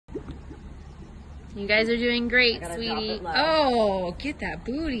You guys are doing great, sweetie. Oh, get that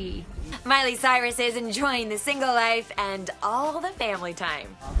booty. Miley Cyrus is enjoying the single life and all the family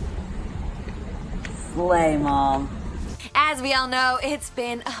time. Slay, Mom. As we all know, it's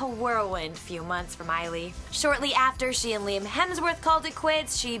been a whirlwind few months for Miley. Shortly after she and Liam Hemsworth called it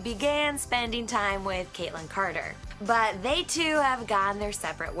quits, she began spending time with Kaitlynn Carter. But they too have gone their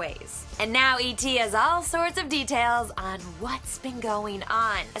separate ways. And now ET has all sorts of details on what's been going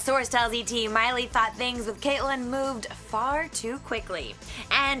on. A source tells ET Miley thought things with Kaitlynn moved far too quickly,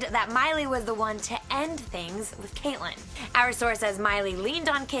 and that Miley was the one to end things with Kaitlynn. Our source says Miley leaned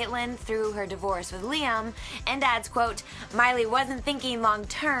on Kaitlynn through her divorce with Liam, and adds, quote, Miley wasn't thinking long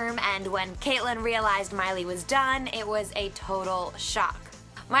term, and when Kaitlynn realized Miley was done, it was a total shock.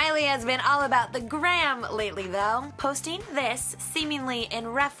 Miley has been all about the gram lately though, posting this seemingly in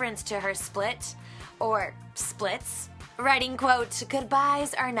reference to her split, or splits, writing, quote,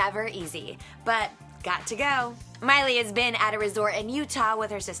 goodbyes are never easy, but got to go. Miley has been at a resort in Utah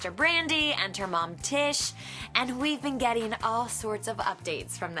with her sister Brandy and her mom Tish, and we've been getting all sorts of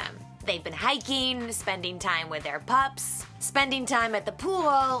updates from them. They've been hiking, spending time with their pups, spending time at the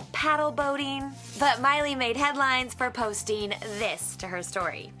pool, paddle boating. But Miley made headlines for posting this to her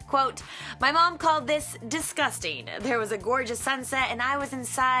story. Quote, my mom called this disgusting. There was a gorgeous sunset and I was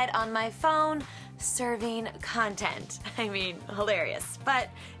inside on my phone serving content. I mean, hilarious, but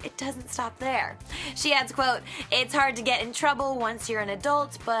it doesn't stop there. She adds, quote, it's hard to get in trouble once you're an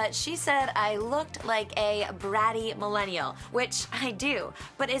adult, but she said I looked like a bratty millennial, which I do.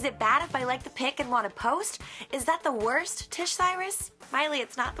 But is it bad if I like the pic and want to post? Is that the worst, Tish Cyrus? Miley,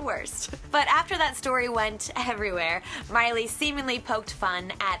 it's not the worst. But after that story went everywhere, Miley seemingly poked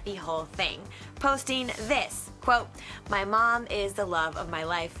fun at the whole thing, posting this, quote, my mom is the love of my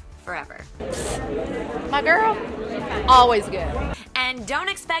life forever. My girl, always good. And don't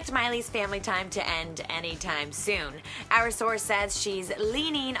expect Miley's family time to end anytime soon. Our source says she's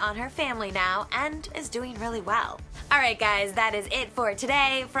leaning on her family now and is doing really well. Alright guys, that is it for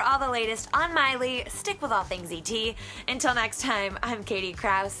today. For all the latest on Miley, stick with all things ET. Until next time, I'm Katie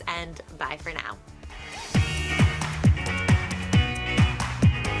Kraus, and bye for now.